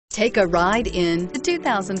Take a ride in the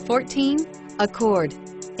 2014 Accord.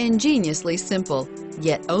 Ingeniously simple,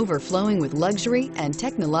 yet overflowing with luxury and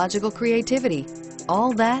technological creativity.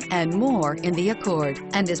 All that and more in the Accord,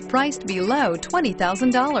 and is priced below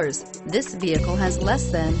 $20,000. This vehicle has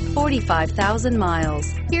less than 45,000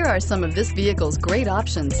 miles. Here are some of this vehicle's great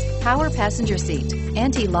options: power passenger seat,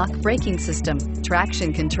 anti-lock braking system,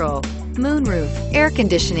 traction control, moonroof, air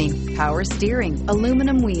conditioning, power steering,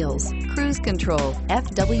 aluminum wheels, cruise control,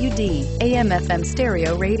 FWD, AM/FM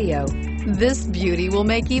stereo radio. This beauty will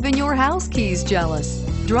make even your house keys jealous.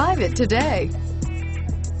 Drive it today.